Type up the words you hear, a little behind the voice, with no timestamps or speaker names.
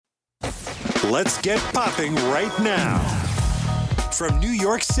Let's get popping right now. From New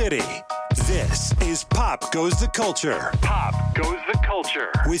York City, this is Pop Goes the Culture. Pop Goes the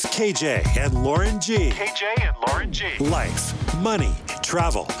Culture. With KJ and Lauren G. KJ and Lauren G. Life, money,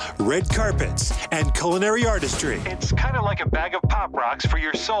 travel, red carpets, and culinary artistry. It's kind of like a bag of pop rocks for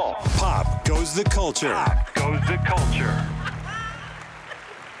your soul. Pop Goes the Culture. Pop Goes the Culture.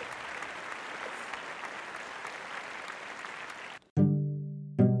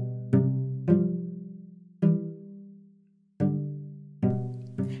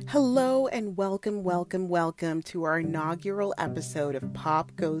 Hello and welcome to our inaugural episode of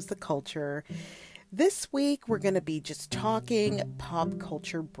Pop Goes the Culture. This week we're going to be just talking pop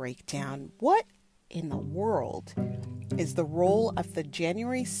culture breakdown. What in the world is the role of the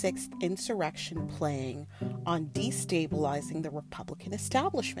January 6th insurrection playing on destabilizing the Republican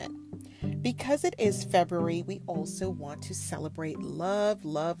establishment? Because it is February, we also want to celebrate love.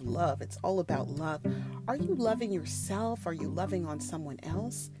 It's all about love. Are you loving yourself? Are you loving on someone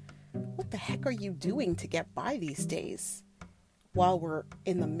else? What the heck are you doing to get by these days while we're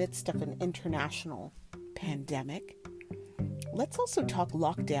in the midst of an international pandemic? Let's also talk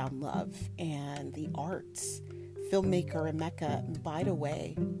lockdown love and the arts. Filmmaker Emeka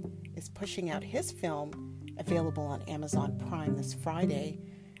Mbadiwe is pushing out his film, available on Amazon Prime this Friday,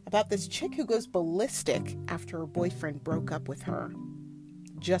 about this chick who goes ballistic after her boyfriend broke up with her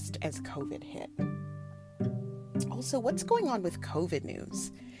just as COVID hit. Also, what's going on with COVID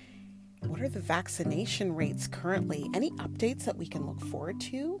news? What are the vaccination rates currently? Any updates that we can look forward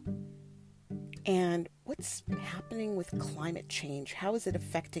to? And what's happening with climate change? How is it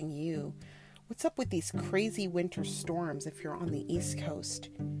affecting you? What's up with these crazy winter storms if you're on the East Coast?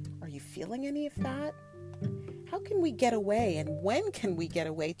 Are you feeling any of that? How can we get away, and when can we get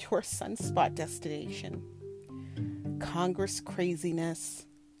away to our sunspot destination? Congress craziness,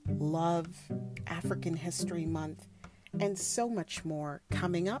 love, African History Month, and so much more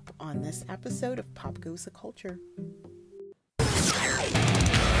coming up on this episode of Pop Goes the Culture.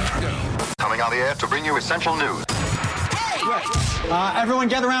 Coming on the air to bring you essential news. Everyone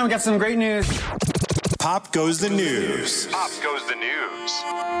gather around, we got some great news. Pop Goes the News. Pop Goes the News.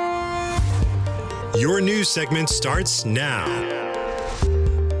 Your news segment starts now.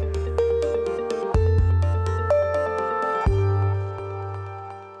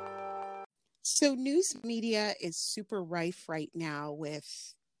 So news media is super rife right now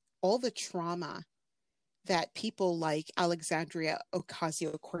with all the trauma that people like Alexandria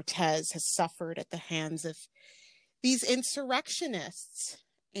Ocasio-Cortez has suffered at the hands of these insurrectionists.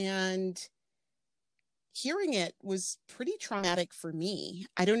 And hearing it was pretty traumatic for me.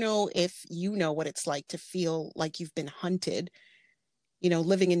 I don't know if you know what it's like to feel like you've been hunted. You know,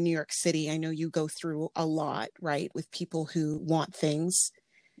 living in New York City, I know you go through a lot, right, with people who want things.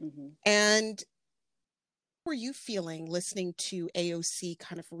 Mm-hmm. And how were you feeling listening to AOC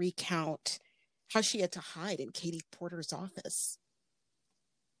kind of recount how she had to hide in Katie Porter's office?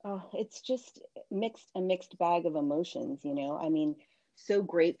 Oh, it's just a mixed bag of emotions, you know. I mean, so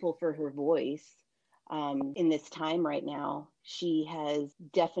grateful for her voice in this time right now. She has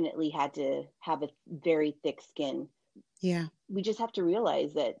definitely had to have a very thick skin. Yeah. We just have to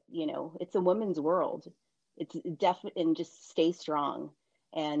realize that, you know, it's a woman's world. It's definitely, and just stay strong.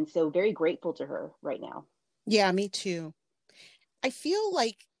 And so very grateful to her right now. Yeah, me too. I feel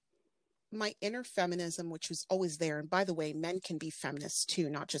like my inner feminism, which was always there, and by the way, men can be feminists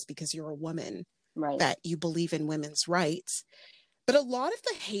too, not just because you're a woman, right, that you believe in women's rights. But a lot of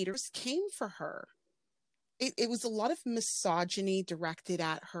the haters came for her. It was a lot of misogyny directed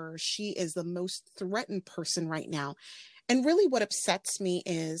at her. She is the most threatened person right now. And really what upsets me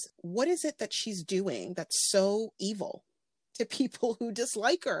is, what is it that she's doing that's so evil to people who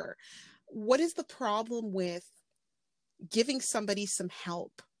dislike her? What is the problem with giving somebody some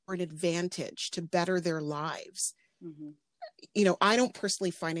help or an advantage to better their lives? Mm-hmm. You know, I don't personally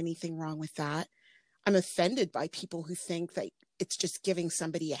find anything wrong with that. I'm offended by people who think that it's just giving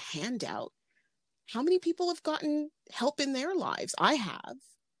somebody a handout. How many people have gotten help in their lives? I have,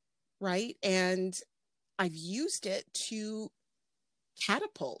 right? And I've used it to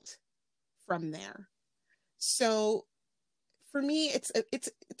catapult from there. So for me, it's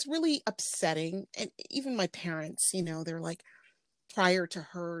really upsetting. And even my parents, you know, they're like, prior to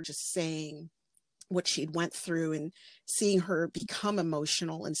her just saying what she'd went through and seeing her become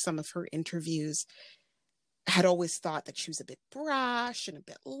emotional in some of her interviews, had always thought that she was a bit brash and a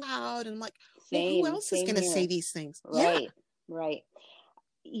bit loud. And I'm like, well, who else is going to say these things? Right, yeah. Right.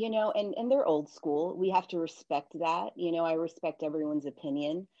 You know, and they're old school. We have to respect that. You know, I respect everyone's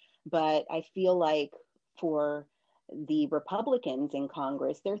opinion, but I feel like for the Republicans in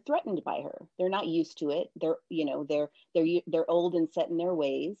Congress, they're threatened by her. They're not used to it. They're old and set in their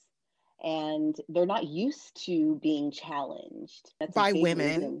ways, and they're not used to being challenged. That's by a big women.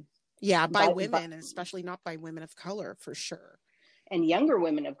 reason. Yeah, by women, and especially not by women of color, for sure. And younger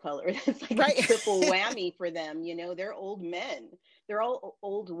women of color. It's like right. a triple whammy for them. They're old men. They're all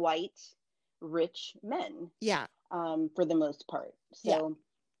old, white, rich men. Yeah. For the most part. So.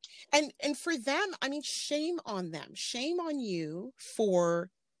 Yeah. And for them, I mean, shame on them. Shame on you for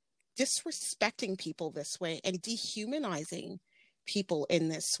disrespecting people this way and dehumanizing people in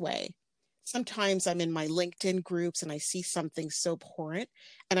this way. Sometimes I'm in my LinkedIn groups and I see something so abhorrent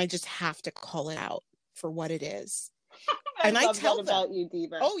and I just have to call it out for what it is. And I tell them about you,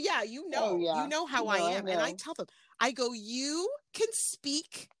 Diva. Oh yeah, you know how I am. And I tell them, I go, you can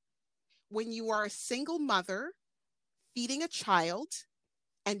speak when you are a single mother feeding a child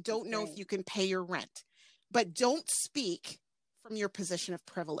and don't know if you can pay your rent, but don't speak from your position of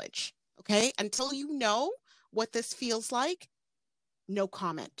privilege. Okay. Until you know what this feels like, no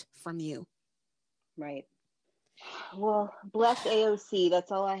comment from you. Right. Well, bless AOC.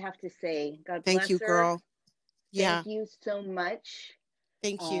 That's all I have to say. God bless her. Thank you, girl. Yeah. Thank you so much.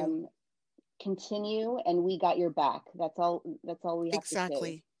 Thank you. Continue, and we got your back. That's all we have to say.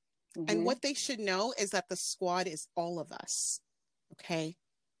 Exactly. And what they should know is that the squad is all of us. Okay.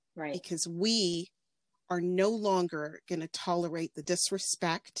 Right. Because we are no longer going to tolerate the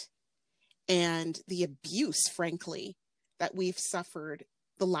disrespect and the abuse, frankly, that we've suffered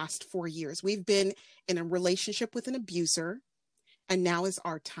the last 4 years. We've been in a relationship with an abuser, and now is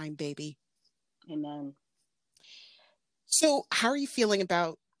our time, baby. Amen. So how are you feeling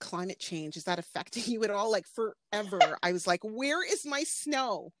about climate change? Is that affecting you at all? Like forever, I was like, where is my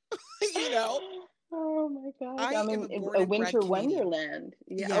snow? Oh my God. I'm in a winter wonderland.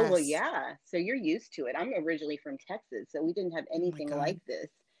 Yeah. Yes. Oh, well, yeah. So you're used to it. I'm originally from Texas, so we didn't have anything like this.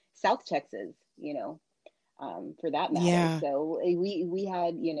 South Texas, for that matter. Yeah. So we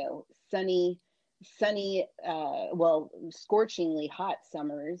had, sunny, scorchingly hot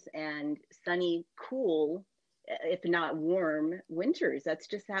summers and sunny, cool, if not warm, winters. That's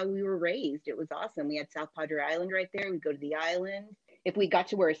just how we were raised. It was awesome. We had South Padre Island right there. We'd go to the island. If we got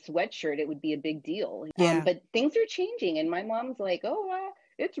to wear a sweatshirt, it would be a big deal. Yeah. But things are changing. And my mom's like,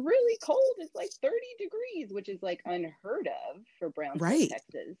 it's really cold. It's like 30 degrees, which is like unheard of for Brownsville,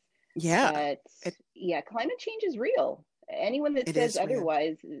 Texas. Yeah. But climate change is real. Anyone that says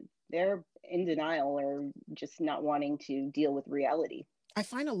otherwise, they're in denial or just not wanting to deal with reality. I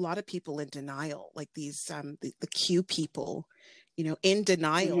find a lot of people in denial, like these, the Q people, in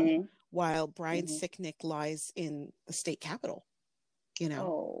denial while Brian Sicknick lies in the state capitol,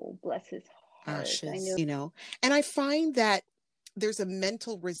 Oh, bless his heart. Ashes, And I find that there's a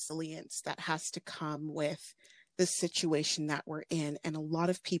mental resilience that has to come with the situation that we're in. And a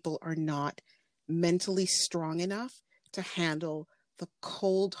lot of people are not mentally strong enough to handle the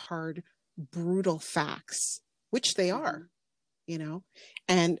cold, hard, brutal facts, which they are,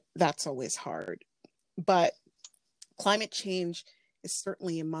 and that's always hard. But climate change is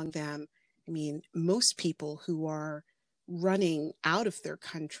certainly among them. I mean, most people who are running out of their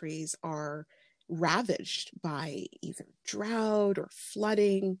countries are ravaged by either drought or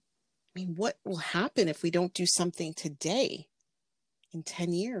flooding. I mean, what will happen if we don't do something today in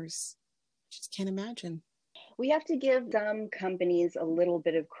 10 years? I just can't imagine. We have to give some companies a little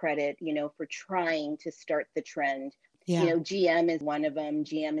bit of credit, for trying to start the trend. Yeah. GM is one of them.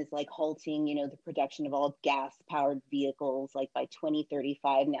 GM is like halting, the production of all gas-powered vehicles, like by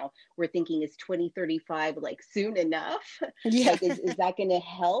 2035. Now we're thinking, is 2035 like soon enough? Yeah. Like, is that going to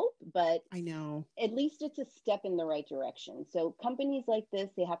help? But I know. At least it's a step in the right direction. So companies like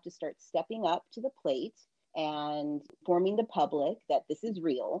this, they have to start stepping up to the plate and informing the public that this is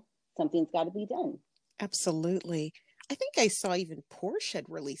real. Something's got to be done. Absolutely. I think I saw even Porsche had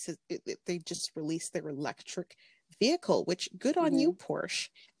released it. They just released their electric vehicle, which good on you, Porsche.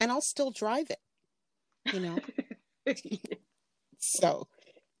 And I'll still drive it, So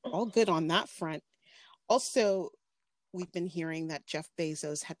all good on that front. Also, we've been hearing that Jeff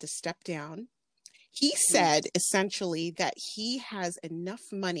Bezos had to step down. He said essentially that he has enough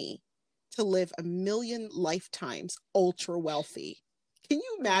money to live 1 million lifetimes ultra wealthy. Can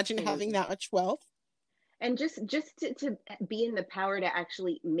you imagine having that much wealth? And just to be in the power to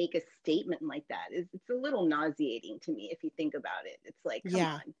actually make a statement like that it's a little nauseating to me if you think about it. It's like, come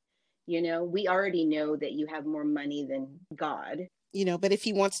on, we already know that you have more money than God. But if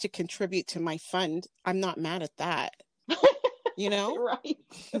he wants to contribute to my fund, I'm not mad at that. Right.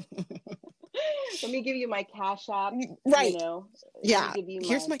 Let me give you my Cash App. Right. You know. Yeah. Give you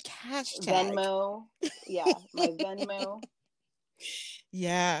Here's my cash tag. Venmo. Yeah, my Venmo.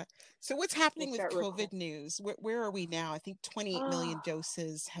 Yeah. So what's happening We'll with COVID news? Where are we now? I think 28 million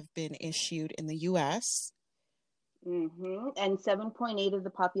doses have been issued in the U.S. Mm-hmm. And 7.8 of the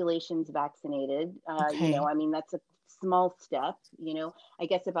population's vaccinated. Okay. You know, I mean, that's a small step. You know, I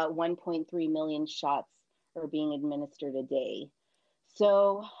guess about 1.3 million shots are being administered a day.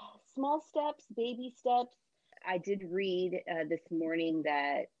 So small steps, baby steps. I did read this morning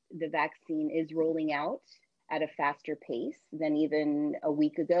that the vaccine is rolling out at a faster pace than even a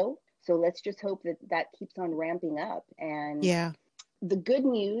week ago. So let's just hope that that keeps on ramping up. And yeah, the good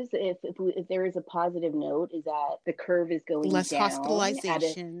news, if there is a positive note, is that the curve is going less down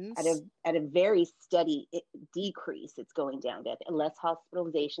hospitalizations at a very steady decrease. It's going down, less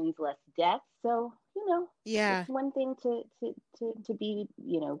hospitalizations, less deaths. So you know, yeah, it's one thing to be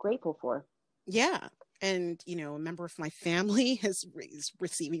grateful for. Yeah. And, you know, a member of my family is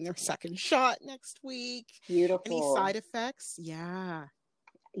receiving their second shot next week. Beautiful. Any side effects? Yeah.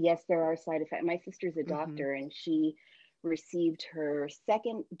 Yes, there are side effects. My sister's a doctor, and she received her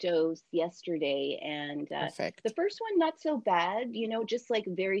second dose yesterday. And Perfect. The first one, not so bad, you know, just like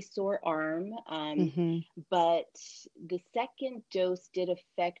very sore arm. But the second dose did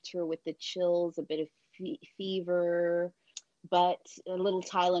affect her with the chills, a bit of fever, but a little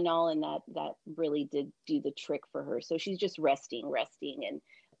Tylenol, and that really did do the trick for her. So she's just resting and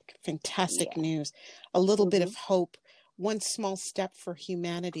fantastic news. A little bit of hope, one small step for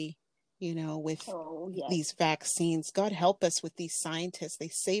humanity, you know, with these vaccines. God help us with these scientists. They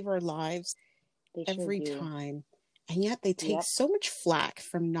save our lives every time. And yet they take so much flack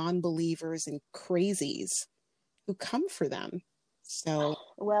from non-believers and crazies who come for them. So,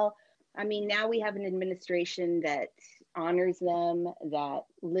 well, I mean, now we have an administration that honors them, that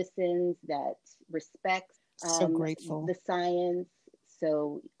listens, that respects so grateful. The science.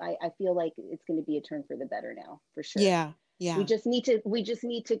 So I feel like it's going to be a turn for the better now, for sure. Yeah. We just need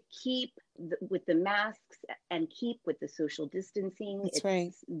to keep with the masks and keep with the social distancing. That's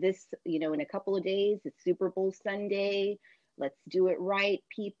right. This, you know, in a couple of days, it's Super Bowl Sunday. Let's do it right,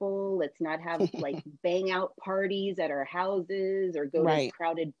 people. Let's not have like bang out parties at our houses or go to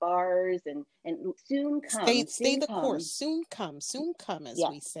crowded bars and soon come. Stay the course. Soon come, as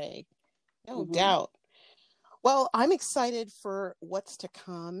we say. No doubt. Well, I'm excited for what's to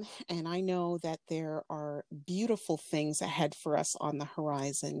come, and I know that there are beautiful things ahead for us on the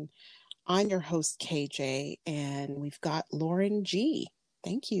horizon. I'm your host, KJ, and we've got Lauren G.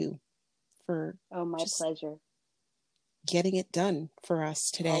 Thank you for my pleasure. Getting it done for us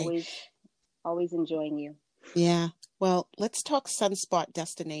today. Always enjoying you. Yeah. Well, let's talk sunspot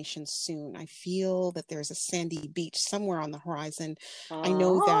destinations soon. I feel that there's a sandy beach somewhere on the horizon. I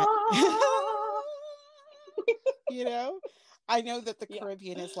know that... You know, I know that the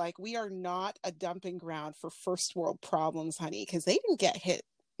Caribbean is like, we are not a dumping ground for first world problems, honey, because they didn't get hit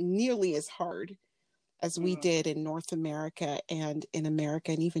nearly as hard as we did in North America and in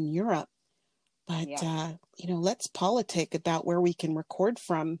America and even Europe. But, you know, let's politic about where we can record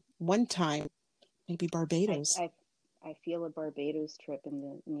from one time, maybe Barbados. I feel a Barbados trip in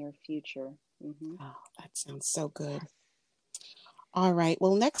the near future. Oh, that sounds so good. All right.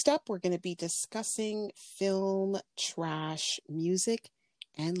 Well, next up, we're going to be discussing film, trash, music,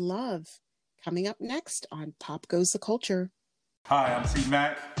 and love. Coming up next on Pop Goes the Culture. Hi, I'm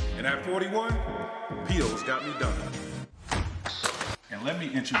T-Mac. And at 41, P.O.'s got me done. And let me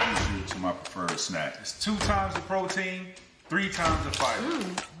introduce you to my preferred snack. It's 2 times the protein, 3 times the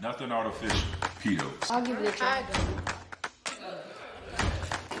fiber. Nothing artificial. P.O.'s. I'll give it a try.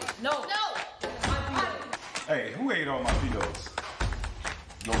 No. Hey, who ate all my P.O.'s?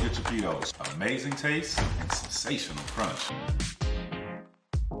 Go get your P.O.'s. Amazing taste and sensational crunch.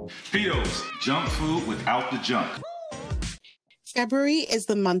 P.O.'s, junk food without the junk. February is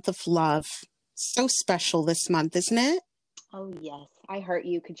the month of love. So special this month, isn't it? Oh, yes. I heart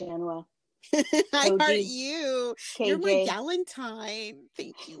you, Kajanwa. I heart you. KJ. You're my Galentine.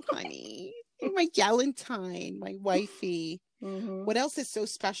 Thank you, honey. You're my Galentine, my wifey. What else is so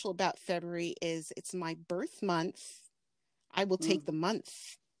special about February is it's my birth month. I will take the month.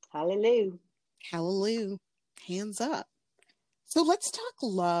 Hallelujah. Hallelujah. Hands up. So let's talk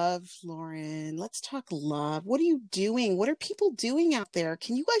love, Lauren. Let's talk love. What are you doing? What are people doing out there?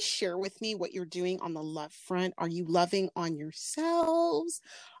 Can you guys share with me what you're doing on the love front? Are you loving on yourselves?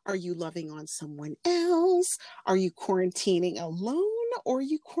 Are you loving on someone else? Are you quarantining alone or are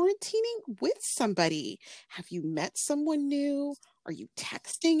you quarantining with somebody? Have you met someone new? Are you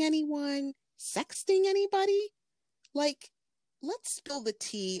texting anyone? Sexting anybody? Like, let's spill the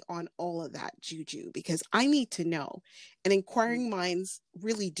tea on all of that, Juju, because I need to know. And inquiring minds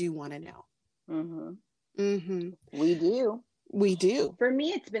really do want to know. We do. We do. For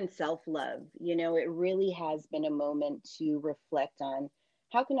me, it's been self-love. You know, it really has been a moment to reflect on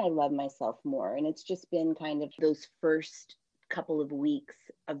how can I love myself more? And it's just been kind of those first couple of weeks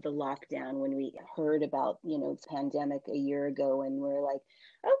of the lockdown when we heard about, you know, the pandemic a year ago, and we're like,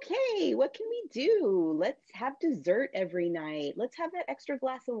 okay, what can we do? Let's have dessert every night. Let's have that extra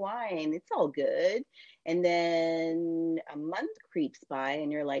glass of wine. It's all good. And then a month creeps by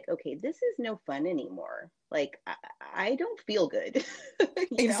and you're like, okay, this is no fun anymore. Like, I don't feel good.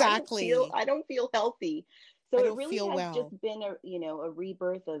 Exactly. I don't feel healthy. So it really has well. just been a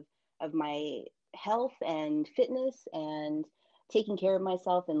rebirth of my health and fitness and taking care of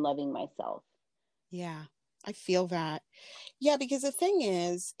myself and loving myself. Yeah, I feel that. Yeah, because the thing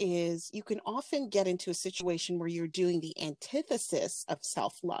is you can often get into a situation where you're doing the antithesis of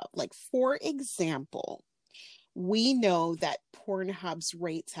self-love. Like, for example, we know that Pornhub's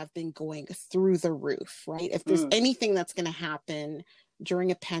rates have been going through the roof, right? If there's anything that's going to happen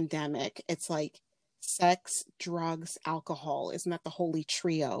during a pandemic, it's like sex, drugs, alcohol. Isn't that the holy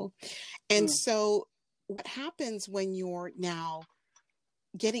trio? And so what happens when you're now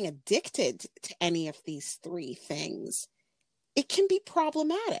getting addicted to any of these three things? It can be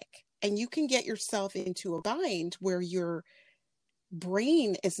problematic, and you can get yourself into a bind where your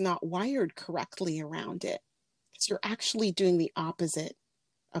brain is not wired correctly around it. So you're actually doing the opposite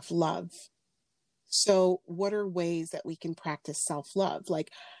of love. So what are ways that we can practice self-love?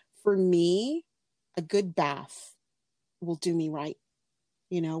 Like, for me, a good bath will do me right.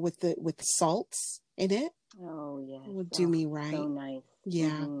 You know, with the salts in it. Oh, yes. Will do me right. So nice.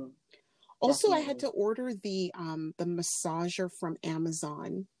 Yeah. Also, definitely. I had to order the massager from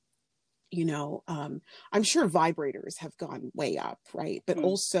Amazon. You know, I'm sure vibrators have gone way up, right? But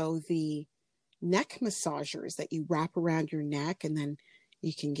also the neck massagers that you wrap around your neck, and then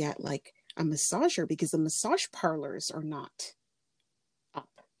you can get like a massager, because the massage parlors are not up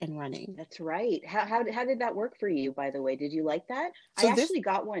and running. That's right. How did that work for you, by the way? Did you like that? So I actually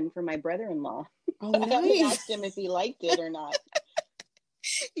got one for my brother-in-law. Oh, nice. I haven't asked him if he liked it or not.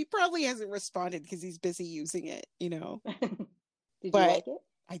 He probably hasn't responded because he's busy using it, you know. Did you like it?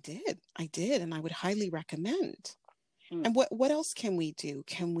 I did, and I would highly recommend. And what else can we do?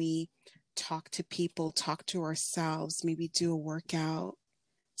 Can we talk to people, talk to ourselves, maybe do a workout,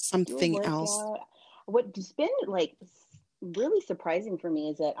 something else? What's been like really surprising for me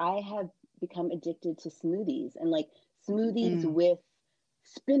is that I have become addicted to smoothies, and like smoothies with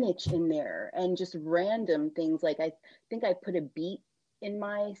spinach in there and just random things. Like, I think I put a beet in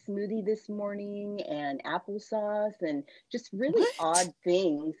my smoothie this morning, and applesauce, and just really odd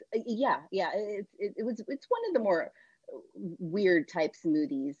things. Yeah. It's one of the more weird type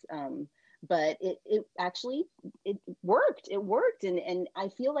smoothies. But it actually worked. It worked. And I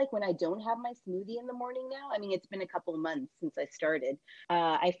feel like when I don't have my smoothie in the morning now, I mean, it's been a couple months since I started,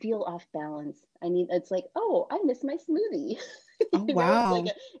 I feel off balance. It's like, oh, I miss my smoothie. Oh, wow.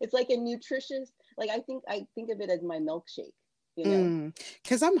 It's like a nutritious, like, I think of it as my milkshake. You know,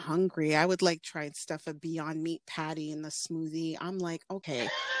 because I'm hungry. I would like try and stuff a Beyond Meat patty in the smoothie. I'm like, okay,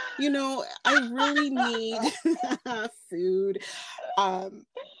 you know, I really need food. Well,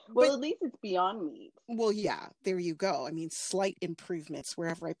 at least it's Beyond Meat. Well, yeah, there you go. I mean, slight improvements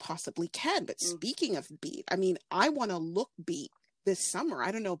wherever I possibly can. But speaking of beet, I mean, I want to look beet this summer.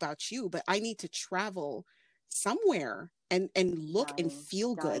 I don't know about you, but I need to travel somewhere and look and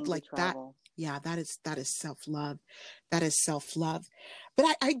feel good like that. Yeah, that is self-love. That is self-love.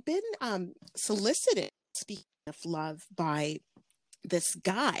 But I've been solicited, speaking of love, by this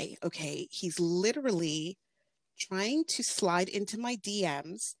guy. Okay, he's literally trying to slide into my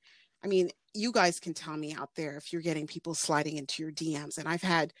DMs. I mean, you guys can tell me out there if you're getting people sliding into your DMs. And I've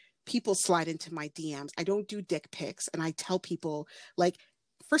had people slide into my DMs. I don't do dick pics. And I tell people, like,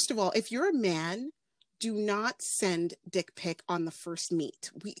 first of all, if you're a man, do not send dick pic on the first meet.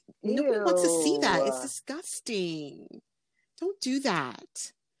 Nobody wants to see that. It's disgusting. Don't do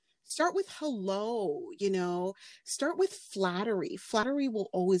that. Start with hello, you know, start with flattery. Flattery will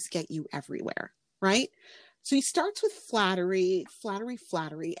always get you everywhere, right? So he starts with flattery.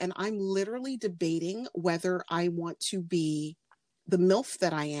 And I'm literally debating whether I want to be the MILF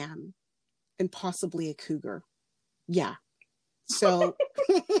that I am and possibly a cougar. Yeah. So,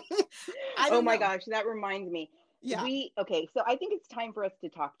 oh my gosh, that reminds me. Yeah. Okay, so I think it's time for us to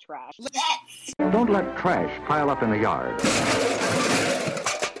talk trash. Don't let trash pile up in the yard.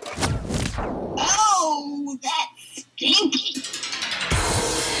 Oh, that's stinky.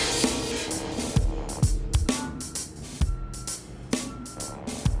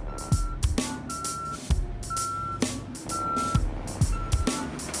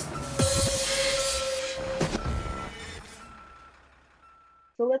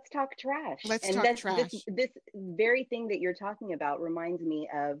 let's talk trash. Let's And talk that's trash. this very thing that you're talking about reminds me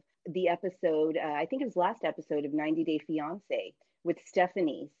of the episode, I think it was last episode of 90 Day Fiance with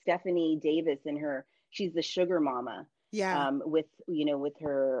Stephanie Davis, and she's the sugar mama. Yeah. With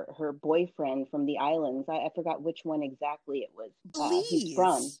her boyfriend from the islands. I forgot which one exactly it was. He's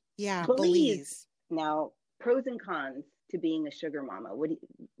from Yeah, Belize. Belize. Now, pros and cons to being a sugar mama. What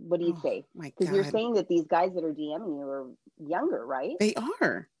do you say? My Because you're God. saying that these guys that are DMing you are younger, right? They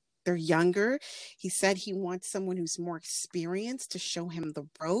are. They're younger. He said he wants someone who's more experienced to show him the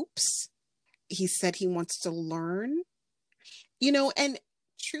ropes. He said he wants to learn. And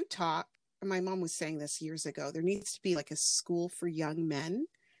true talk, my mom was saying this years ago, there needs to be like a school for young men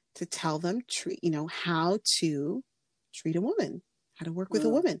to tell them, how to treat a woman, how to work with a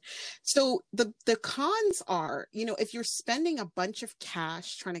woman. So the cons are, if you're spending a bunch of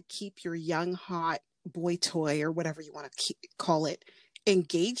cash trying to keep your young, hot boy toy or whatever you want to call it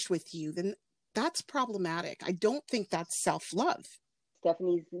engaged with you, then that's problematic. I don't think that's self-love.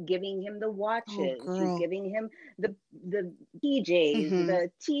 Stephanie's giving him the watches. Oh, she's giving him the PJs,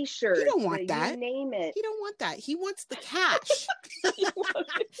 the T-shirts. You don't want that. You name it. He don't want that. He wants the cash.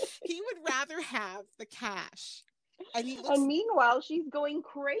 He would rather have the cash. And meanwhile, she's going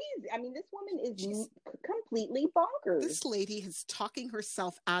crazy. I mean, this woman is completely bonkers. This lady is talking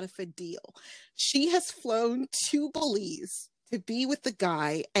herself out of a deal. She has flown to Belize to be with the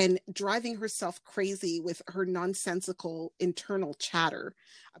guy and driving herself crazy with her nonsensical internal chatter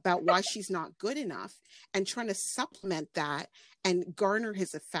about why she's not good enough and trying to supplement that and garner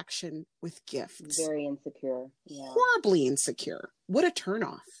his affection with gifts. Very insecure. Yeah. Horribly insecure. What a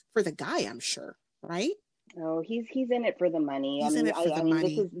turnoff for the guy, I'm sure, right? Oh, he's in it for the money. He's in it for the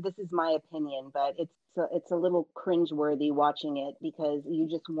money. This is my opinion, but it's a little cringeworthy watching it because you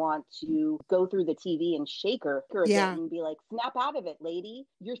just want to go through the TV and shake her a bit and be like, snap out of it, lady.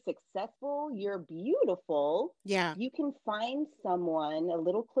 You're successful. You're beautiful. Yeah. You can find someone a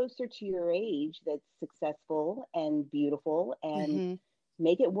little closer to your age that's successful and beautiful and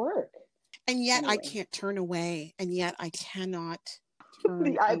make it work. And yet I can't turn away. And yet I cannot turn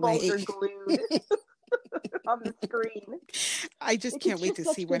the eyeballs away. are glued. On the screen. I just can't wait to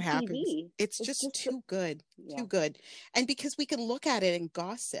see what happens. TV. It's just too good. Too good. And because we can look at it and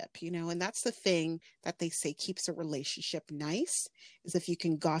gossip, and that's the thing that they say keeps a relationship nice, is if you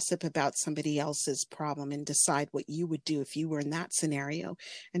can gossip about somebody else's problem and decide what you would do if you were in that scenario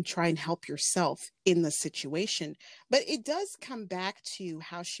and try and help yourself in the situation. But it does come back to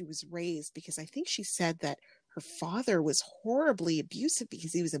how she was raised, because I think she said that her father was horribly abusive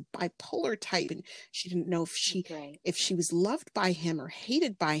because he was a bipolar type, and she didn't know if she was loved by him or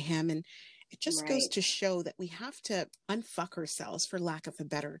hated by him. And it just goes to show that we have to unfuck ourselves, for lack of a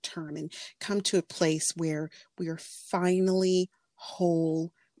better term, and come to a place where we are finally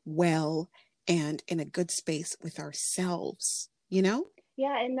whole, well, and in a good space with ourselves,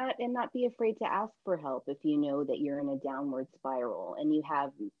 Yeah, and not be afraid to ask for help if you know that you're in a downward spiral and you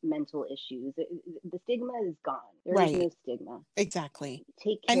have mental issues. The stigma is gone. There is no stigma. Exactly.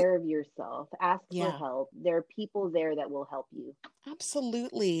 Take care of yourself. Ask for help. There are people there that will help you.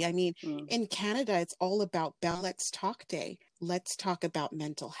 Absolutely. I mean, in Canada, it's all about Let's Talk Day. Let's talk about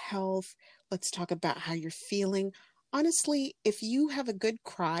mental health. Let's talk about how you're feeling. Honestly, if you have a good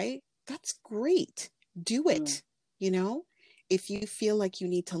cry, that's great. Do it, If you feel like you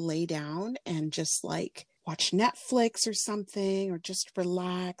need to lay down and just like watch Netflix or something, or just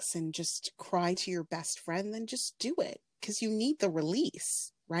relax and just cry to your best friend, then just do it, because you need the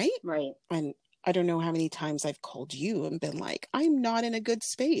release, right? Right. And I don't know how many times I've called you and been like, I'm not in a good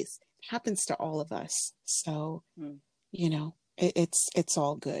space. It happens to all of us. So, it's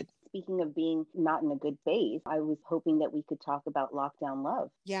all good. Speaking of being not in a good phase, I was hoping that we could talk about lockdown love.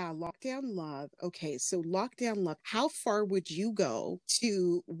 Yeah, lockdown love. Okay, so lockdown love. How far would you go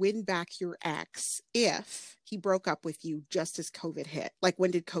to win back your ex if he broke up with you just as COVID hit? Like,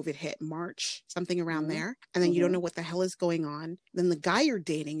 when did COVID hit? March? Something around there? And then you don't know what the hell is going on. Then the guy you're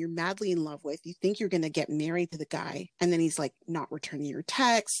dating, you're madly in love with, you think you're going to get married to the guy. And then he's like not returning your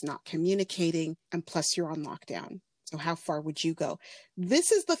texts, not communicating. And plus you're on lockdown. So how far would you go? This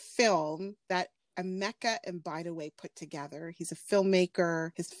is the film that Emeka Mbadiwe put together. He's a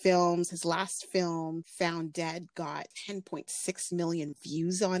filmmaker. His last film, Found Dead, got 10.6 million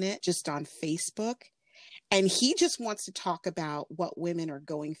views on it, just on Facebook. And he just wants to talk about what women are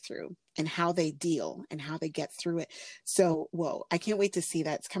going through and how they deal and how they get through it. So, I can't wait to see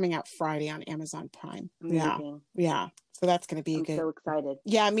that. It's coming out Friday on Amazon Prime. Amazing. Yeah. So that's going to be good. I'm so excited.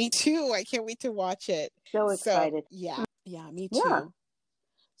 Yeah, me too. I can't wait to watch it. So excited. Yeah, me too. Yeah.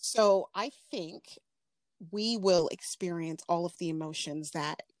 So I think we will experience all of the emotions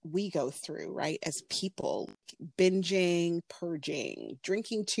that we go through, right? As people, binging, purging,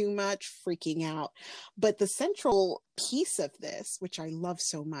 drinking too much, freaking out. But the central piece of this, which I love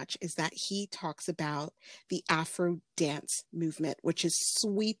so much, is that he talks about the Afro dance movement, which is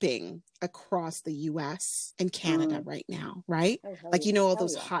sweeping across the US and Canada right now, right? Oh, like, you know, all hell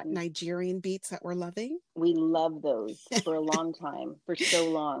those yeah. hot Nigerian beats that we're loving? We love those for a long time, for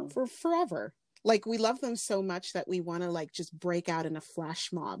so long. For forever. Like, we love them so much that we want to like just break out in a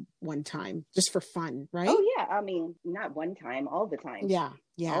flash mob one time just for fun, right? Oh yeah, I mean, not one time, all the time. Yeah.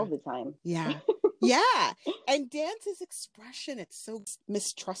 All the time. Yeah. Yeah. And dance is expression. It's so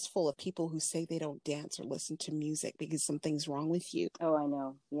mistrustful of people who say they don't dance or listen to music because something's wrong with you. Oh, I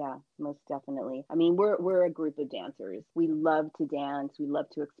know. Yeah, most definitely. I mean, we're a group of dancers. We love to dance. We love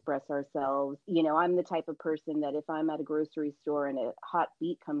to express ourselves. You know, I'm the type of person that if I'm at a grocery store and a hot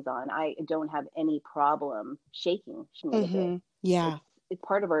beat comes on, I don't have any problem shaking a bit. Yeah. It's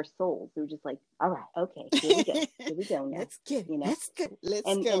part of our souls. We're just like, all right, okay, here we go. Here we go now. Let's get it. You know? Let's go. Let's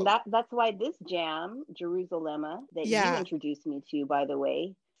and, go. And that's why this jam, Jerusalem, that you introduced me to, by the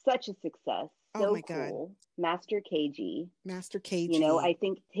way, such a success. So oh my cool. God. Master KG. You know, I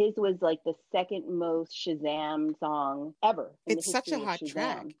think his was like the second most Shazam song ever. It's such a hot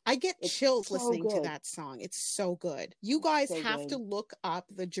track. I get chills listening to that song. It's so good. You guys have to look up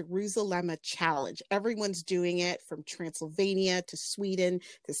the Jerusalem Challenge. Everyone's doing it from Transylvania to Sweden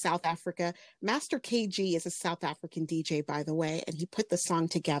to South Africa. Master KG is a South African DJ, by the way, and he put the song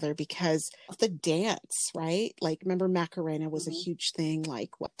together because of the dance, right? Like, remember Macarena was a huge thing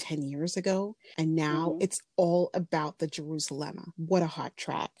like, 10 years ago? And now it's all about the Jerusalem. What a hot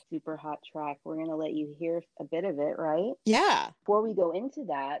track. Super hot track. We're going to let you hear a bit of it, right? Yeah. Before we go into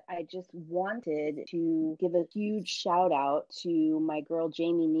that, I just wanted to give a huge shout out to my girl,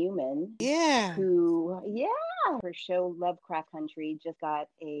 Jamie Newman. Yeah. Who, her show Lovecraft Country just got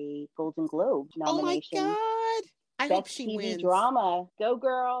a Golden Globe nomination. Oh my God. I Best hope she TV wins. Drama. Go,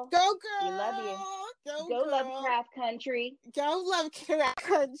 girl. Go, girl. We love you. Go girl. Lovecraft Country. Go Lovecraft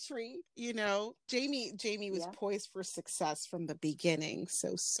Country. You know, Jamie was poised for success from the beginning.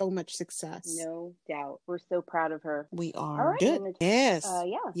 So much success. No doubt. We're so proud of her. We are. All right. Good. Yes.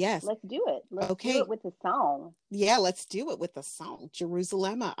 Yes. Let's do it. Let's do it with the song. Yeah, let's do it with the song.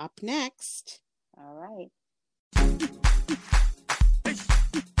 Jerusalem up next. All right.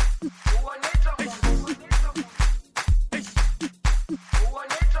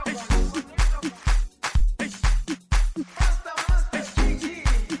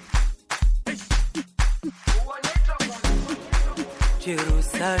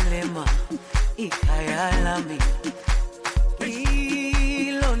 Jerusalema ikhaya lami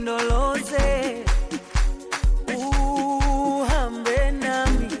ilondoloze uhambe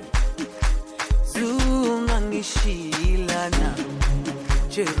nami zungangishilana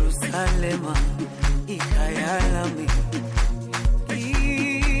Jerusalema ikhaya lami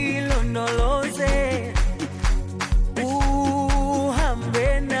ilondoloze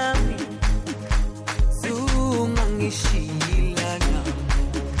uhambe nami zungangishilana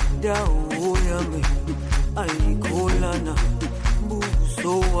dawo yami ayikholana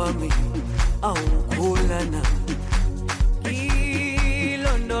buso wami awukholana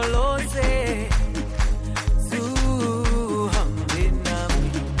ilondoloze zuhambe nami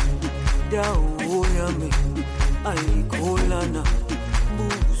dawo yami ayikholana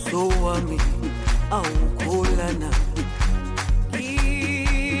buso wami awukholana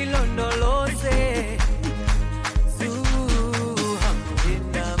ilondoloze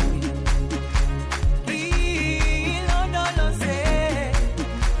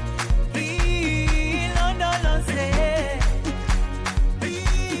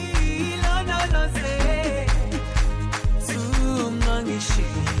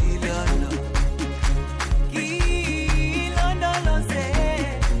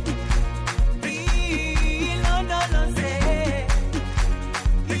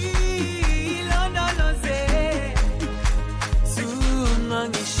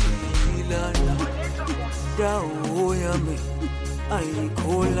dawo yami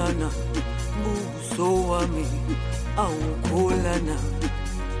ayikholana buso wami awukholana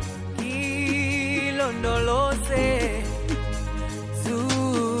ilondoloze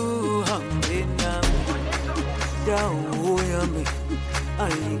zuhambe nami dawo yami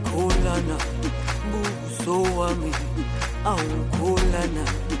ayikholana buso wami awukholana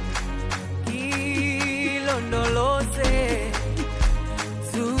ilondoloze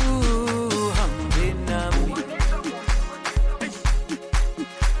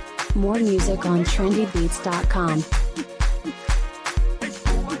More music on trendybeats.com.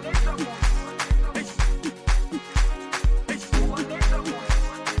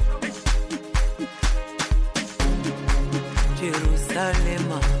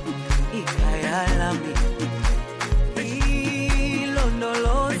 Jerusalema ikhaya lami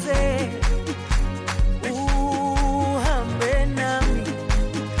ilondoloze uhambe nami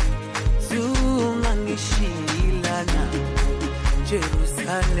zungangishilana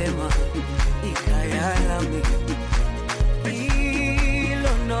Jerusalema ikhaya lami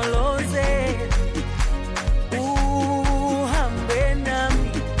ilondoloze uhambe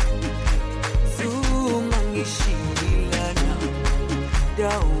nami zungangishilana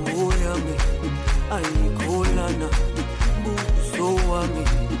dawo yami ayikholana buso wami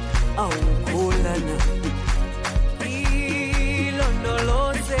awukholana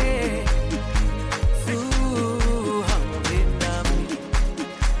ilondoloze zuhambe nami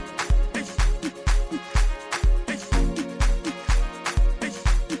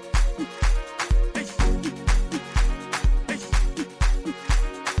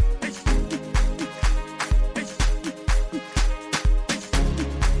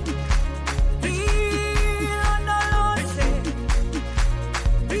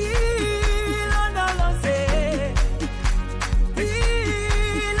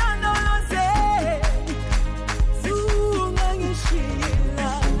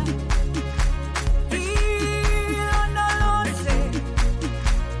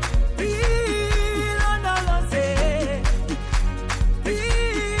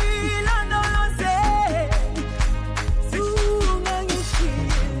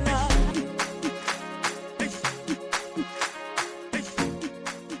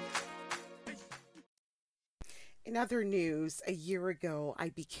In other news, a year ago, I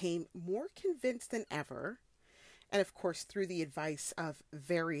became more convinced than ever, and of course through the advice of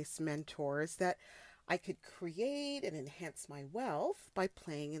various mentors, that I could create and enhance my wealth by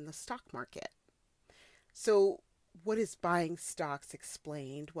playing in the stock market. So what is buying stocks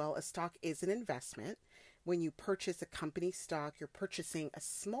explained? Well, a stock is an investment. When you purchase a company stock, you're purchasing a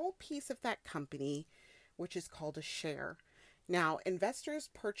small piece of that company, which is called a share. Now, investors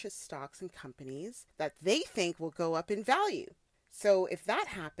purchase stocks in companies that they think will go up in value. So if that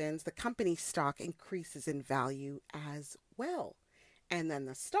happens, the company's stock increases in value as well. And then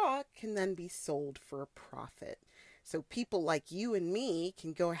the stock can then be sold for a profit. So people like you and me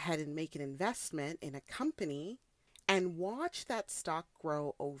can go ahead and make an investment in a company and watch that stock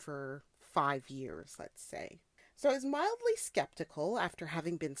grow over 5 years, let's say. So I was mildly skeptical after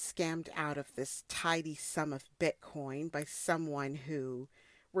having been scammed out of this tidy sum of Bitcoin by someone who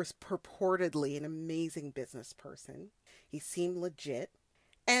was purportedly an amazing business person. He seemed legit.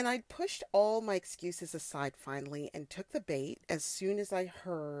 And I'd pushed all my excuses aside finally and took the bait as soon as I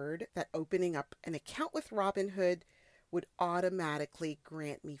heard that opening up an account with Robinhood would automatically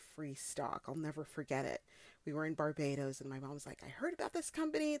grant me free stock. I'll never forget it. We were in Barbados and my mom was like, I heard about this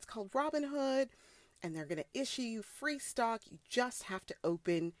company. It's called Robinhood. And they're going to issue you free stock. You just have to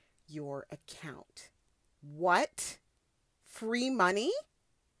open your account. What? Free money?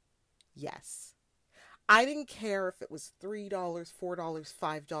 Yes. I didn't care if it was $3, $4,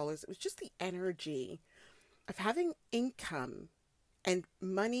 $5. It was just the energy of having income and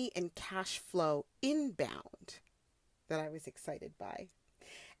money and cash flow inbound that I was excited by.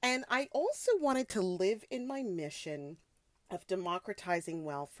 And I also wanted to live in my mission of democratizing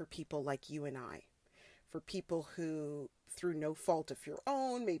wealth for people like you and I. For people who, through no fault of your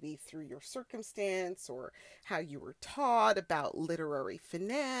own, maybe through your circumstance or how you were taught about literary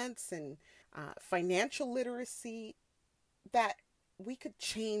finance and financial literacy, that we could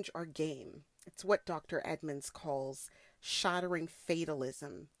change our game. It's what Dr. Edmonds calls shattering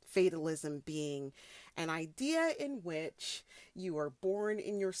fatalism. Fatalism being an idea in which you are born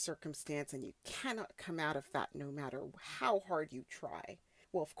in your circumstance and you cannot come out of that no matter how hard you try.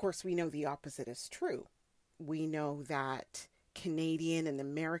 Well, of course, we know the opposite is true. We know that Canadian and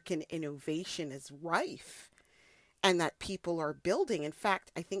American innovation is rife and that people are building. In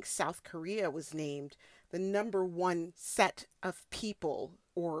fact, I think South Korea was named the #1 set of people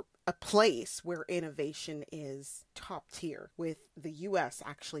or a place where innovation is top tier, with the US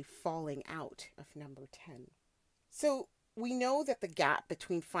actually falling out of number 10. So we know that the gap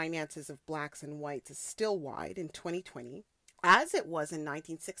between finances of blacks and whites is still wide in 2020, as it was in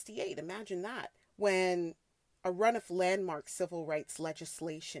 1968. Imagine that, when a run of landmark civil rights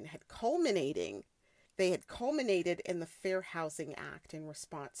legislation had culminated in the Fair Housing Act in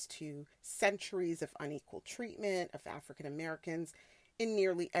response to centuries of unequal treatment of African Americans in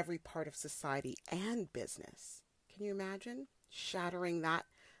nearly every part of society and business. Can you imagine shattering that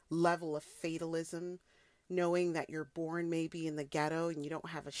level of fatalism, knowing that you're born maybe in the ghetto and you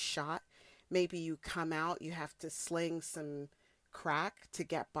don't have a shot? Maybe you come out, you have to sling some crack to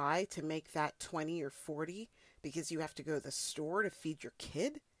get by to make that 20 or 40 because you have to go to the store to feed your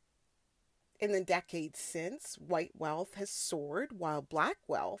kid. In the decades since, white wealth has soared while black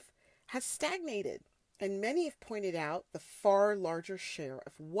wealth has stagnated. And many have pointed out the far larger share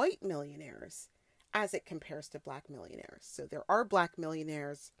of white millionaires as it compares to black millionaires. So there are black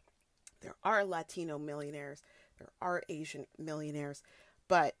millionaires, there are Latino millionaires, there are Asian millionaires,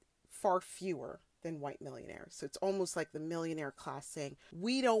 but far fewer than white millionaires. So it's almost like the millionaire class saying,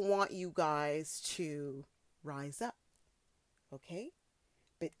 we don't want you guys to rise up, okay?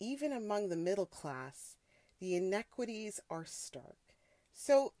 But even among the middle class, the inequities are stark.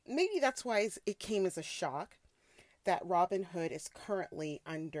 So maybe that's why it came as a shock that Robinhood is currently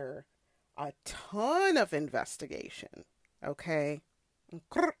under a ton of investigation, okay?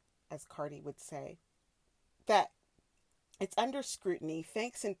 As Cardi would say. That it's under scrutiny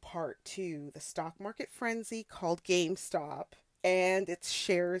thanks in part to the stock market frenzy called GameStop and its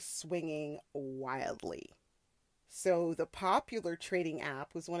shares swinging wildly. So the popular trading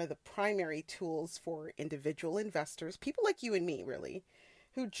app was one of the primary tools for individual investors, people like you and me really,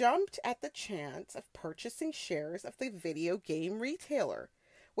 who jumped at the chance of purchasing shares of the video game retailer,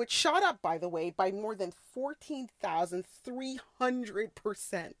 which shot up, by the way, by more than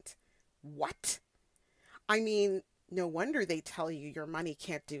 14,300%. What? I mean, no wonder they tell you your money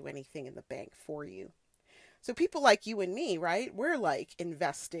can't do anything in the bank for you. So people like you and me, right? We're like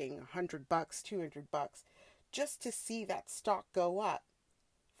investing $100, $200 just to see that stock go up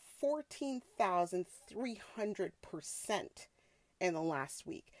 14,300% in the last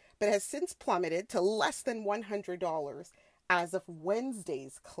week, but has since plummeted to less than $100 as of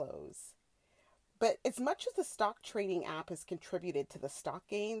Wednesday's close. But as much as the stock trading app has contributed to the stock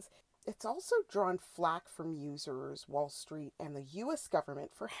gains, it's also drawn flack from users, Wall Street, and the U.S.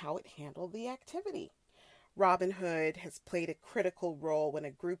 government for how it handled the activity. Robinhood has played a critical role when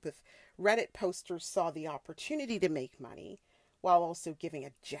a group of Reddit posters saw the opportunity to make money, while also giving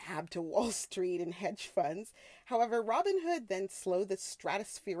a jab to Wall Street and hedge funds. However, Robinhood then slowed the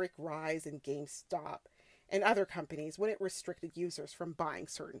stratospheric rise in GameStop and other companies when it restricted users from buying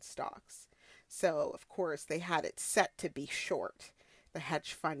certain stocks. So, of course, they had it set to be short, the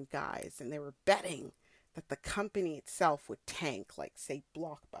hedge fund guys, and they were betting that the company itself would tank, like, say,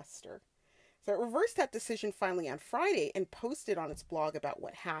 Blockbuster. So it reversed that decision finally on Friday and posted on its blog about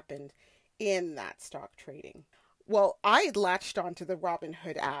what happened in that stock trading. Well, I had latched onto the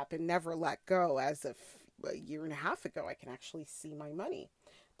Robinhood app and never let go. As of a year and a half ago, I can actually see my money.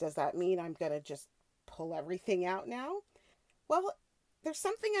 Does that mean I'm going to just pull everything out now? Well, there's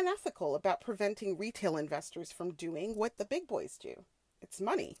something unethical about preventing retail investors from doing what the big boys do. It's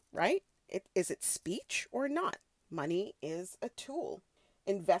money, right? Is it speech or not? Money is a tool.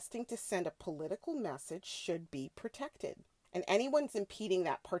 Investing to send a political message should be protected. And anyone's impeding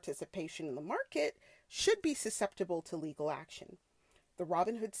that participation in the market should be susceptible to legal action. The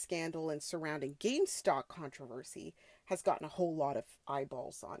Robinhood scandal and surrounding GameStop controversy has gotten a whole lot of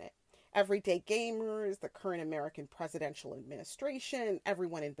eyeballs on it. Everyday gamers, the current American presidential administration,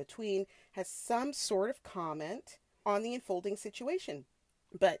 everyone in between has some sort of comment on the unfolding situation.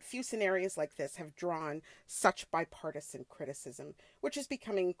 But few scenarios like this have drawn such bipartisan criticism, which is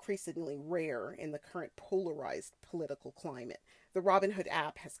becoming increasingly rare in the current polarized political climate. The Robinhood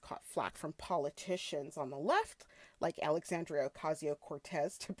app has caught flack from politicians on the left, like Alexandria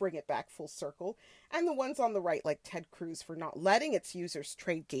Ocasio-Cortez, to bring it back full circle, and the ones on the right, like Ted Cruz, for not letting its users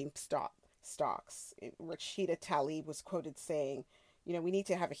trade GameStop stocks. Rashida Tlaib was quoted saying, we need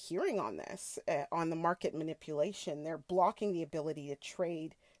to have a hearing on this, on the market manipulation. They're blocking the ability to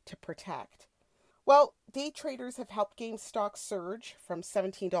trade to protect. Well, day traders have helped GameStop surge from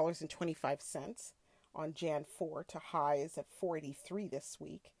 $17.25 on Jan 4 to highs of $4.83 this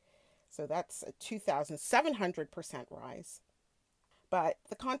week. So that's a 2,700% rise. But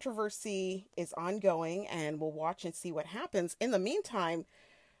the controversy is ongoing, and we'll watch and see what happens. In the meantime,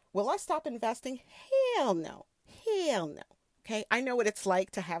 will I stop investing? Hell no. Hell no. Okay, I know what it's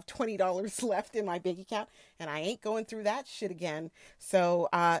like to have $20 left in my bank account, and I ain't going through that shit again. So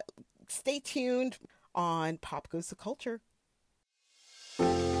stay tuned on Pop Goes the Culture.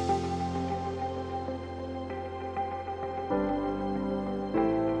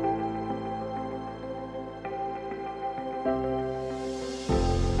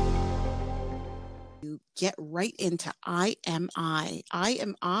 Get right into IMI.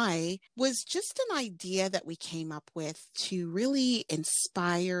 IMI was just an idea that we came up with to really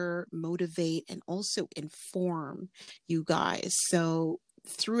inspire, motivate, and also inform you guys. So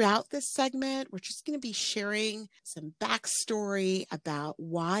throughout this segment, we're just going to be sharing some backstory about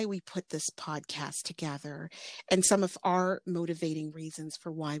why we put this podcast together and some of our motivating reasons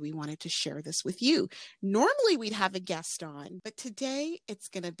for why we wanted to share this with you. Normally we'd have a guest on, but today it's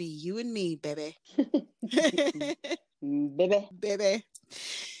going to be you and me, baby. Baby.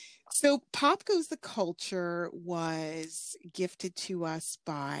 So Pop Goes the Culture was gifted to us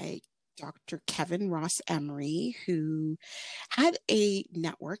by Dr. Kevin Ross Emery, who had a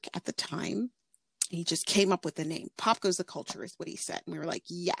network at the time. He just came up with the name. Pop Goes the Culture is what he said. And we were like,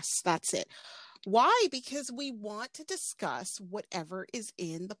 yes, that's it. Why? Because we want to discuss whatever is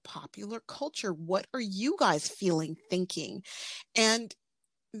in the popular culture. What are you guys feeling, thinking? And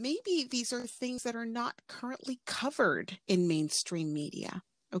maybe these are things that are not currently covered in mainstream media.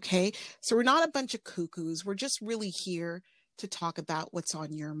 Okay. So we're not a bunch of cuckoos. We're just really here to talk about what's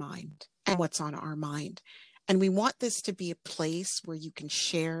on your mind and what's on our mind. And we want this to be a place where you can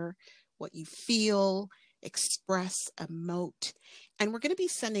share what you feel, express, emote. And we're going to be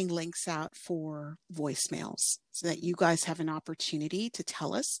sending links out for voicemails so that you guys have an opportunity to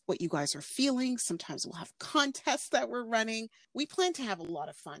tell us what you guys are feeling. Sometimes we'll have contests that we're running. We plan to have a lot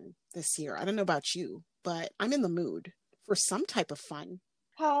of fun this year. I don't know about you, but I'm in the mood for some type of fun.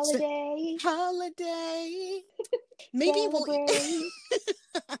 Holiday. Maybe we'll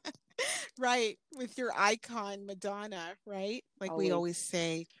right, with your icon Madonna, right? Like we always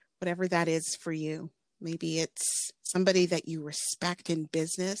say, whatever that is for you. Maybe it's somebody that you respect in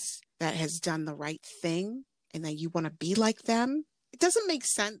business that has done the right thing and that you want to be like them. It doesn't make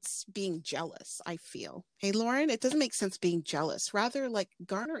sense being jealous, I feel. Hey, Lauren, it doesn't make sense being jealous. Rather, like,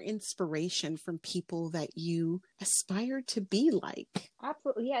 garner inspiration from people that you aspire to be like.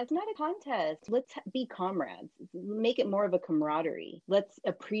 Absolutely. Yeah, it's not a contest. Let's be comrades. Make it more of a camaraderie. Let's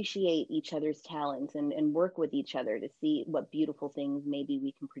appreciate each other's talents and work with each other to see what beautiful things maybe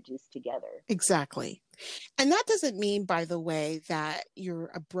we can produce together. Exactly. And that doesn't mean, by the way, that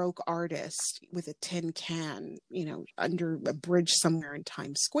you're a broke artist with a tin can, under a bridge somewhere in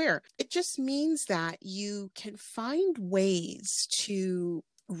Times Square. It just means that you can find ways to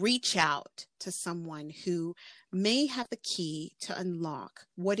reach out to someone who may have the key to unlock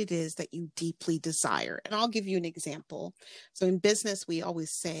what it is that you deeply desire. And I'll give you an example. So in business, we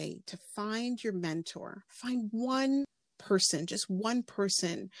always say to find your mentor, find one person, just one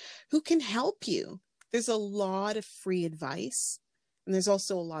person who can help you. There's a lot of free advice and there's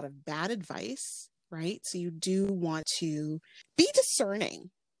also a lot of bad advice, right? So you do want to be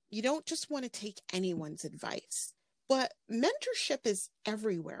discerning. You don't just want to take anyone's advice, but mentorship is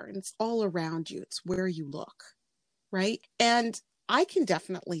everywhere and it's all around you. It's where you look, right? And I can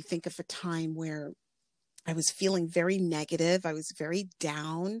definitely think of a time where I was feeling very negative. I was very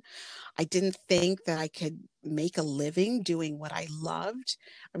down. I didn't think that I could make a living doing what I loved.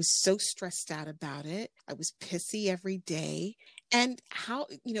 I was so stressed out about it. I was pissy every day. And how,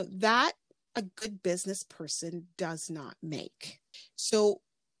 that a good business person does not make. So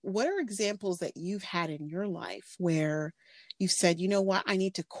what are examples that you've had in your life where you said, you know what, I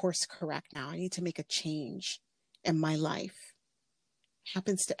need to course correct now. I need to make a change in my life. It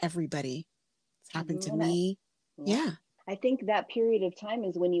happens to everybody. It's happened to me. Yeah. I think that period of time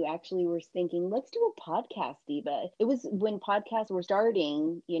is when you actually were thinking, let's do a podcast, Diva. It was when podcasts were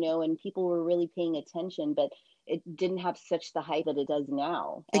starting, and people were really paying attention, but it didn't have such the hype that it does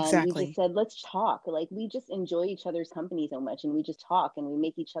now. Exactly. And we just said, let's talk. Like, we just enjoy each other's company so much and we just talk and we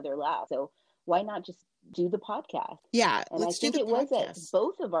make each other laugh. So why not just do the podcast? Yeah. And I think it was that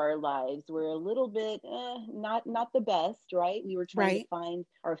both of our lives were a little bit not the best, right? We were trying to find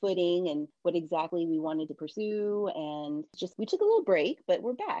our footing and what exactly we wanted to pursue. And we took a little break, but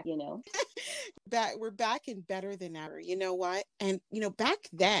we're back, We're back and better than ever. You know what? And, back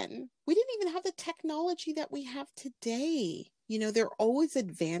then, we didn't even have the technology that we have today. There are always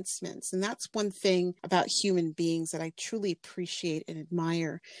advancements. And that's one thing about human beings that I truly appreciate and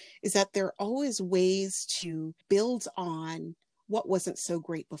admire is that there are always ways to build on what wasn't so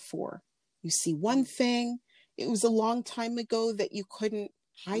great before. You see one thing, it was a long time ago that you couldn't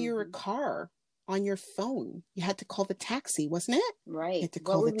hire a car on your phone. You had to call the taxi, wasn't it? Right. You had to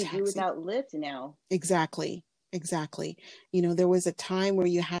call what would we do without Lyft now? Exactly. There was a time where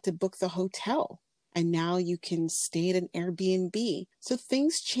you had to book the hotel. And now you can stay at an Airbnb. So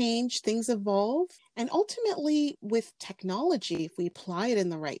things change, things evolve. And ultimately with technology, if we apply it in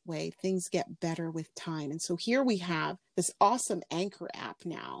the right way, things get better with time. And so here we have this awesome Anchor app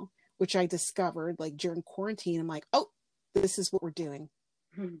now, which I discovered like during quarantine. I'm like, oh, this is what we're doing.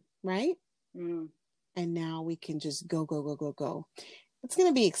 Right? And now we can just go. It's going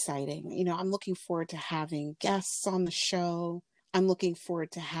to be exciting. I'm looking forward to having guests on the show. I'm looking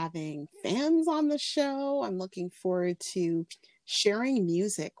forward to having fans on the show. I'm looking forward to sharing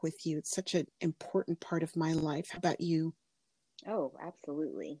music with you. It's such an important part of my life. How about you? Oh,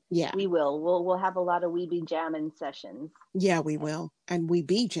 absolutely. Yeah. We will. We'll have a lot of We Be Jammin' sessions. Yeah, we will. And we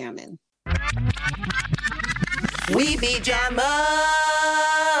be jamming. We be jamming.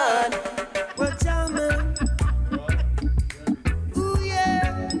 We're jamming. Ooh,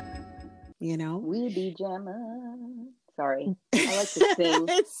 yeah. You know? We be jammin'. Sorry. I like to sing.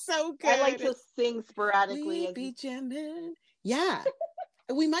 It's so good. I like to sing sporadically. We be jamming. Yeah.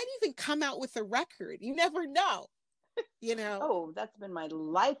 We might even come out with a record. You never know. You know. Oh, that's been my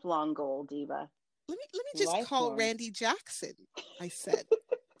lifelong goal, Diva. Let me just call Randy Jackson. I said.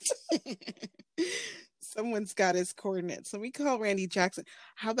 Someone's got his coordinates. Let me call Randy Jackson.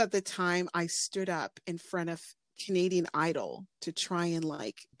 How about the time I stood up in front of Canadian Idol to try and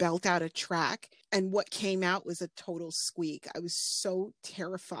like belt out a track, and what came out was a total squeak. I was so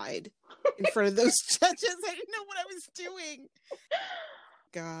terrified in front of those judges. I didn't know what I was doing.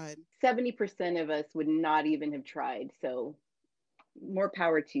 God. 70% of us would not even have tried. So more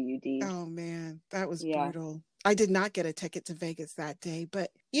power to you, Dee. Oh man, that was brutal. I did not get a ticket to Vegas that day,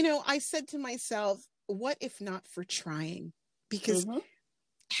 but you know, I said to myself, what if not for trying? Because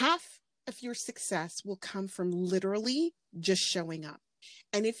half of your success will come from literally just showing up.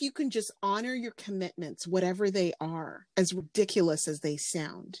 And if you can just honor your commitments, whatever they are, as ridiculous as they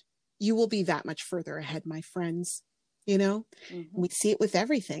sound, you will be that much further ahead, my friends. You know, we see it with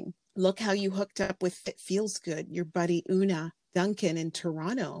everything. Look how you hooked up with It Feels Good. Your buddy Una Duncan in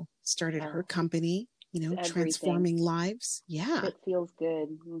Toronto started her company, you know, transforming lives. Yeah. It Feels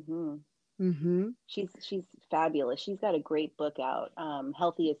Good. She's fabulous. She's got a great book out,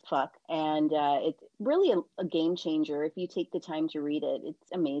 Healthy as Fuck. And it's really a game changer if you take the time to read it.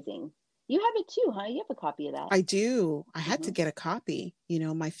 It's amazing. You have it too, huh? You have a copy of that. I do. I had to get a copy, you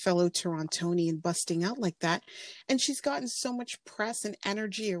know, my fellow Torontonian busting out like that. And she's gotten so much press and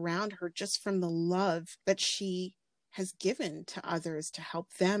energy around her just from the love that she has given to others to help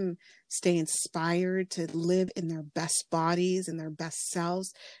them stay inspired, to live in their best bodies and their best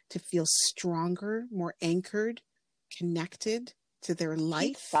selves, to feel stronger, more anchored, connected to their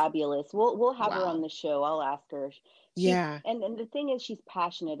life. She's fabulous. We'll have her on the show. I'll ask her. And the thing is, she's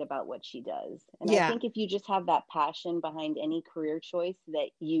passionate about what she does. And I think if you just have that passion behind any career choice that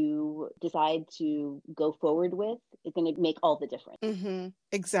you decide to go forward with, it's going to make all the difference.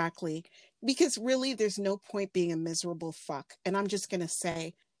 Exactly. Because really, there's no point being a miserable fuck. And I'm just going to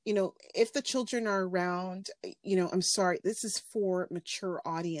say, you know, if the children are around, you know, I'm sorry, this is for mature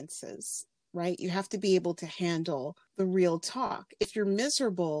audiences, right? You have to be able to handle the real talk. If you're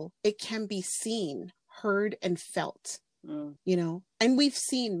miserable, it can be seen, heard, and felt, you know, and we've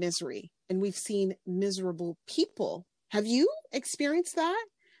seen misery and we've seen miserable people. Have you experienced that?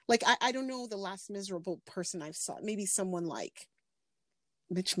 Like, I don't know the last miserable person I've saw. Maybe someone like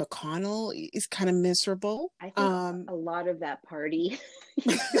Mitch McConnell is kind of miserable. I think a lot of that party,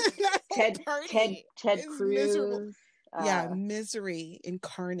 Ted Cruz. Misery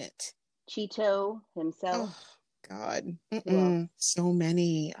incarnate. Cheeto himself. Oh, God. So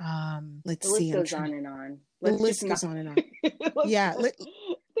many. Let's see. The list goes on and on. The list goes on and on.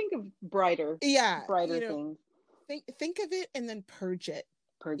 Think of brighter things. Think of it and then purge it.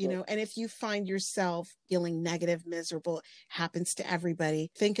 You know, and if you find yourself feeling negative, miserable, happens to everybody,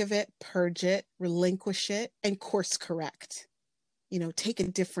 think of it, purge it, relinquish it, and course correct. You know, take a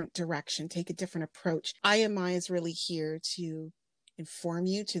different direction, take a different approach. IMI is really here to inform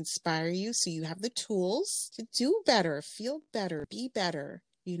you, to inspire you, so you have the tools to do better, feel better, be better.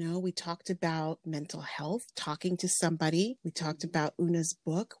 You know, we talked about mental health, talking to somebody. We talked about Una's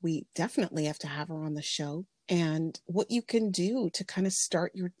book. We definitely have to have her on the show. And what you can do to kind of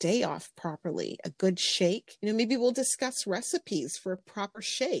start your day off properly, a good shake. You know, maybe we'll discuss recipes for a proper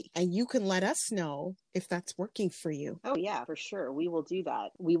shake, and you can let us know if that's working for you. Oh yeah, for sure. We will do that.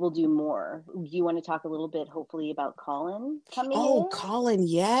 We will do more. Do you want to talk a little bit, hopefully, about Colin coming in? Oh, Colin.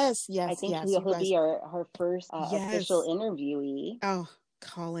 Yes. I think he'll be our first official interviewee. Oh,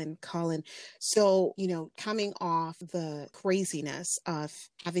 Colin. So, you know, coming off the craziness of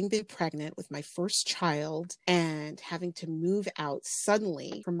having been pregnant with my first child and having to move out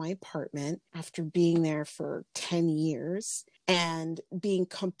suddenly from my apartment after being there for 10 years and being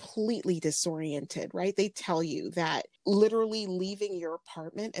completely disoriented, right? They tell you that literally leaving your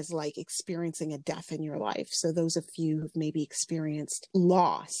apartment is like experiencing a death in your life. So those of you who've maybe experienced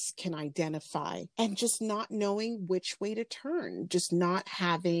loss can identify, and just not knowing which way to turn, just not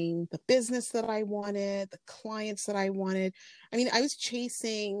having the business that I wanted, the clients that I wanted. I mean, I was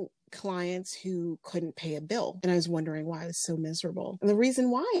chasing clients who couldn't pay a bill. And I was wondering why I was so miserable. And the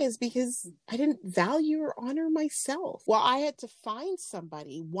reason why is because I didn't value or honor myself. Well, I had to find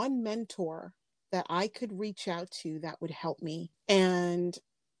somebody, one mentor that I could reach out to that would help me. And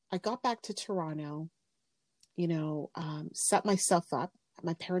I got back to Toronto, set myself up at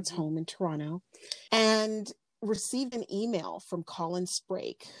my parents' home in Toronto, and received an email from Colin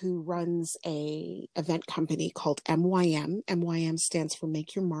Sprake, who runs a event company called MYM. MYM stands for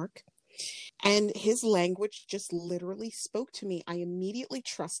Make Your Mark. And his language just literally spoke to me. I immediately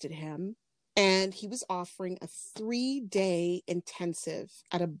trusted him. And he was offering a 3-day intensive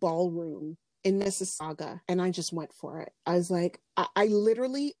at a ballroom in Mississauga. And I just went for it. I was like, I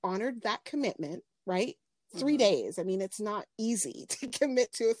literally honored that commitment, right? 3 days. I mean, it's not easy to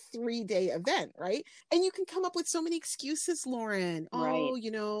commit to a 3-day event, right? And you can come up with so many excuses, Lauren.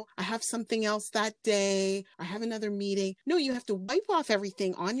 Oh, I have something else that day. I have another meeting. No, you have to wipe off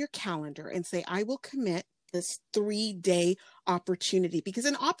everything on your calendar and say, I will commit this 3-day opportunity, because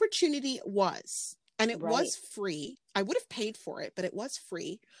an opportunity it was. And it was free. I would have paid for it, but it was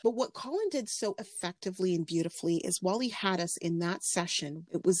free. But what Colin did so effectively and beautifully is while he had us in that session,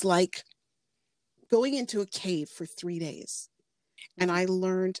 it was like going into a cave for 3 days. And I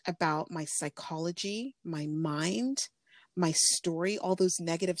learned about my psychology, my mind, my story, all those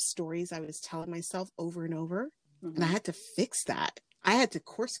negative stories I was telling myself over and over. And I had to fix that. I had to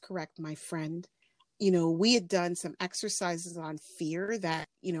course correct my friend. We had done some exercises on fear that,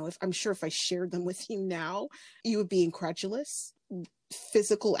 I'm sure if I shared them with you now, you would be incredulous.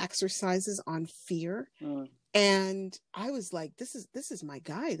 Physical exercises on fear. And I was like, this is my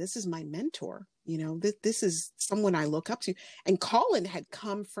guy. This is my mentor. This is someone I look up to. And Colin had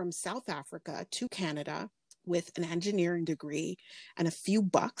come from South Africa to Canada with an engineering degree and a few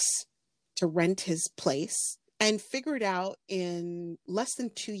bucks to rent his place, and figured out in less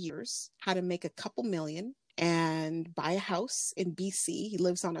than 2 years how to make a couple million and buy a house in BC. He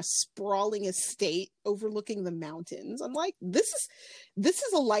lives on a sprawling estate overlooking the mountains. I'm like, this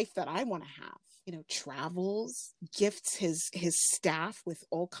is a life that I want to have. Travels, gifts his staff with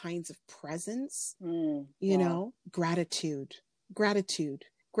all kinds of presents, gratitude,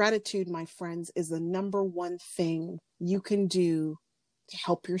 my friends, is the number one thing you can do to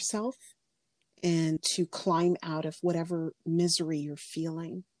help yourself and to climb out of whatever misery you're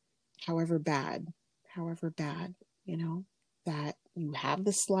feeling, however bad, that you have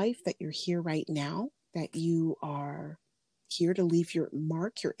this life, that you're here right now, that you are here to leave your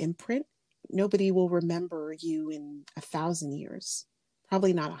mark, your imprint. Nobody will remember you in 1,000 years,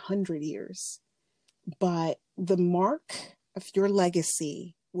 probably not 100 years, but the mark of your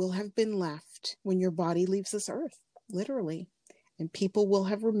legacy will have been left when your body leaves this earth, literally, and people will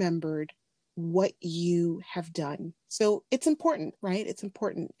have remembered what you have done. So it's important, right? It's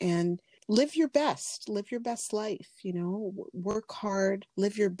important. And live your best life, work hard,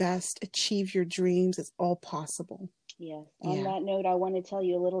 live your best, achieve your dreams. It's all possible. Yes. On that note, I want to tell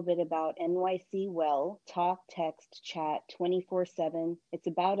you a little bit about NYC Well, talk, text, chat 24/7. It's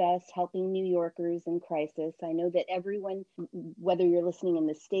about us helping New Yorkers in crisis. I know that everyone, whether you're listening in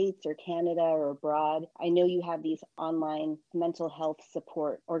the States or Canada or abroad, I know you have these online mental health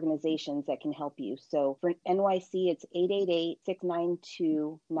support organizations that can help you. So for NYC, it's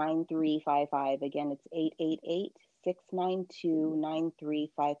 888-692-9355. Again, it's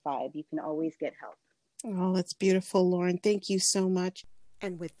 888-692-9355. You can always get help. Oh, that's beautiful, Lauren. Thank you so much.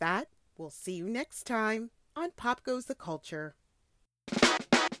 And with that, we'll see you next time on Pop Goes the Culture.